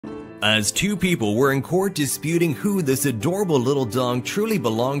As two people were in court disputing who this adorable little dog truly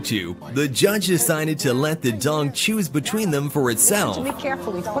belonged to, the judge decided to let the dog choose between them for itself. Listen to me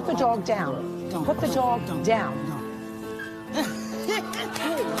carefully. Put the dog down. Put the dog down.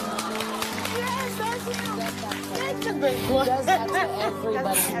 That's a big boy. Does that to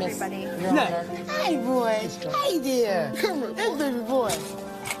everybody. Hey, boy. Hey there. That's baby boy.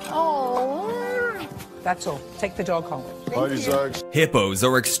 Oh. That's all. Take the dog home. Hippos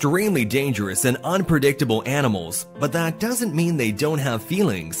are extremely dangerous and unpredictable animals, but that doesn't mean they don't have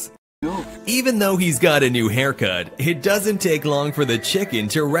feelings. Even though he's got a new haircut, it doesn't take long for the chicken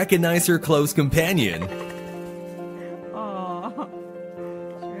to recognize her close companion. Oh,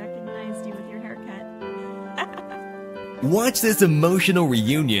 she recognized you with your haircut. Watch this emotional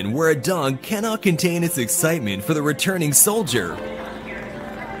reunion where a dog cannot contain its excitement for the returning soldier.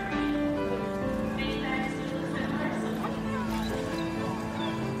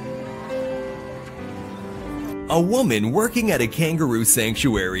 A woman working at a kangaroo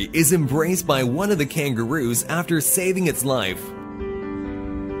sanctuary is embraced by one of the kangaroos after saving its life.